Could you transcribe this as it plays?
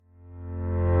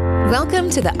Welcome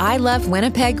to the I Love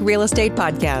Winnipeg Real Estate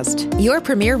Podcast, your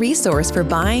premier resource for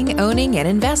buying, owning, and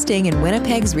investing in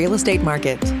Winnipeg's real estate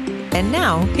market. And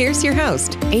now, here's your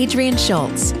host, Adrian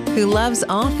Schultz, who loves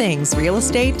all things real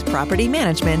estate, property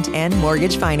management, and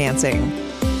mortgage financing.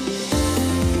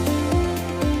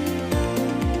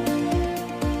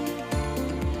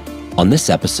 On this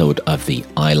episode of the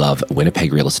I Love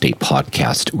Winnipeg Real Estate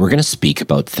Podcast, we're going to speak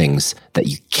about things that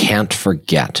you can't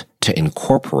forget to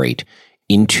incorporate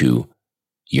into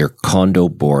your condo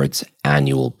board's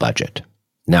annual budget.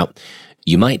 Now,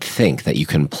 you might think that you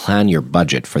can plan your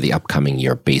budget for the upcoming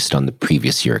year based on the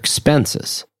previous year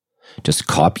expenses. Just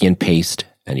copy and paste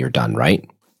and you're done, right?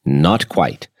 Not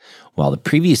quite. While the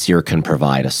previous year can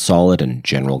provide a solid and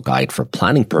general guide for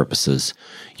planning purposes,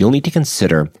 you'll need to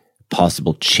consider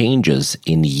possible changes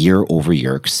in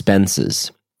year-over-year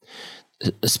expenses.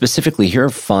 Specifically, here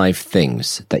are 5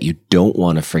 things that you don't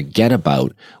want to forget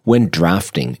about when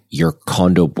drafting your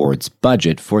condo board's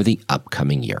budget for the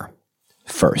upcoming year.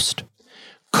 First,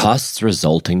 costs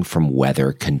resulting from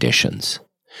weather conditions.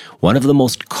 One of the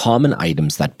most common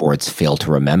items that boards fail to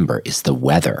remember is the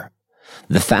weather.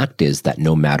 The fact is that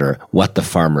no matter what the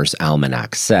Farmer's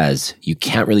Almanac says, you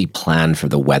can't really plan for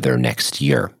the weather next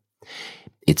year.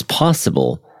 It's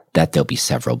possible that there'll be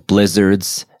several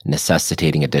blizzards,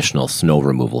 necessitating additional snow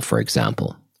removal, for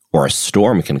example. Or a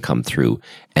storm can come through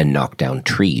and knock down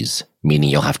trees, meaning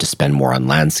you'll have to spend more on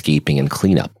landscaping and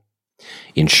cleanup.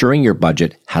 Ensuring your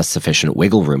budget has sufficient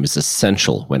wiggle room is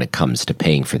essential when it comes to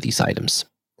paying for these items.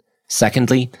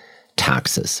 Secondly,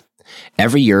 taxes.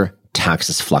 Every year,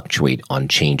 taxes fluctuate on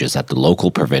changes at the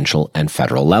local, provincial, and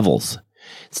federal levels.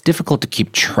 It's difficult to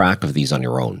keep track of these on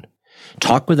your own.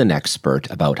 Talk with an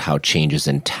expert about how changes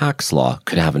in tax law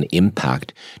could have an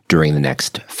impact during the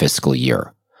next fiscal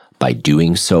year. By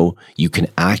doing so, you can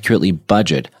accurately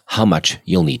budget how much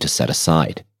you'll need to set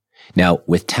aside. Now,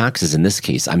 with taxes in this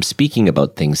case, I'm speaking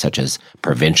about things such as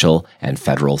provincial and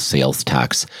federal sales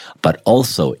tax, but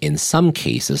also in some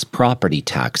cases, property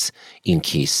tax in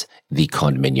case the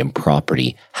condominium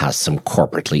property has some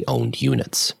corporately owned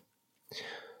units.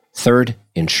 Third,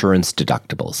 insurance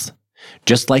deductibles.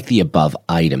 Just like the above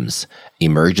items,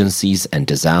 emergencies and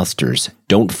disasters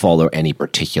don't follow any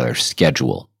particular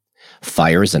schedule.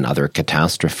 Fires and other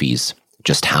catastrophes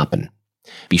just happen.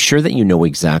 Be sure that you know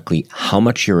exactly how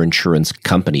much your insurance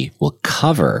company will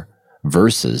cover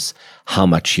versus how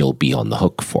much you'll be on the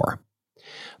hook for.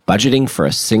 Budgeting for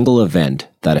a single event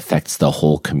that affects the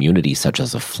whole community, such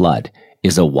as a flood,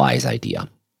 is a wise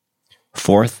idea.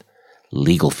 Fourth,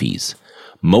 legal fees.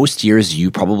 Most years, you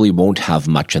probably won't have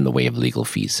much in the way of legal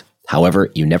fees.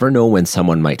 However, you never know when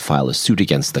someone might file a suit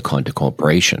against the condo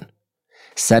corporation.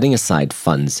 Setting aside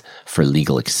funds for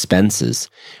legal expenses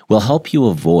will help you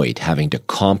avoid having to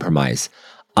compromise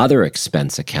other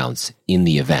expense accounts in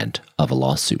the event of a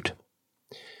lawsuit.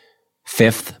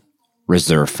 Fifth,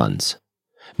 reserve funds.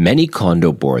 Many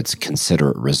condo boards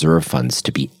consider reserve funds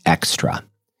to be extra.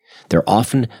 They're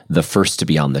often the first to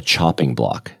be on the chopping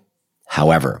block.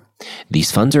 However,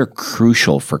 these funds are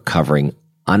crucial for covering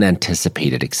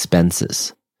unanticipated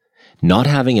expenses. Not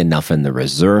having enough in the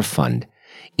reserve fund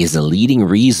is a leading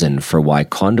reason for why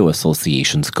condo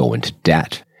associations go into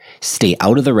debt. Stay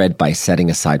out of the red by setting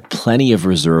aside plenty of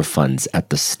reserve funds at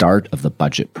the start of the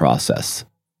budget process.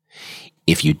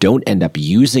 If you don't end up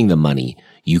using the money,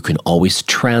 you can always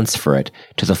transfer it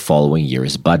to the following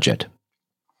year's budget.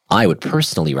 I would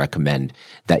personally recommend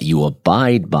that you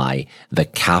abide by the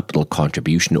capital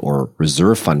contribution or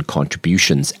reserve fund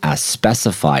contributions as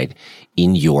specified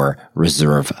in your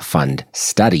reserve fund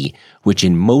study, which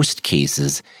in most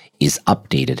cases is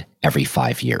updated every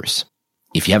 5 years.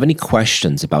 If you have any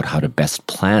questions about how to best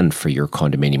plan for your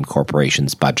condominium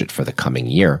corporation's budget for the coming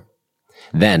year,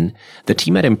 then the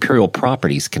team at Imperial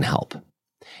Properties can help.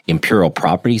 Imperial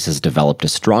Properties has developed a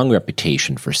strong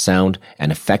reputation for sound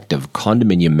and effective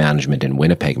condominium management in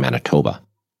Winnipeg, Manitoba.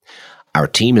 Our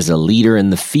team is a leader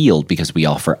in the field because we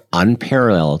offer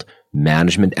unparalleled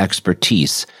management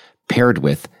expertise paired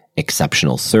with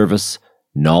exceptional service,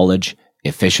 knowledge,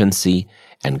 efficiency,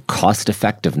 and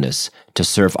cost-effectiveness to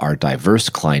serve our diverse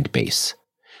client base.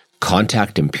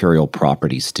 Contact Imperial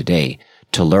Properties today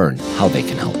to learn how they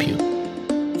can help you.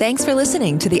 Thanks for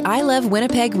listening to the I Love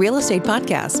Winnipeg Real Estate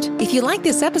Podcast. If you like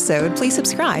this episode, please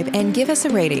subscribe and give us a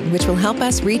rating, which will help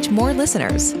us reach more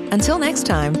listeners. Until next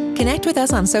time, connect with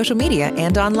us on social media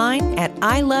and online at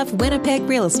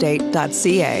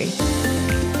ilovewinnipegrrealestate.ca.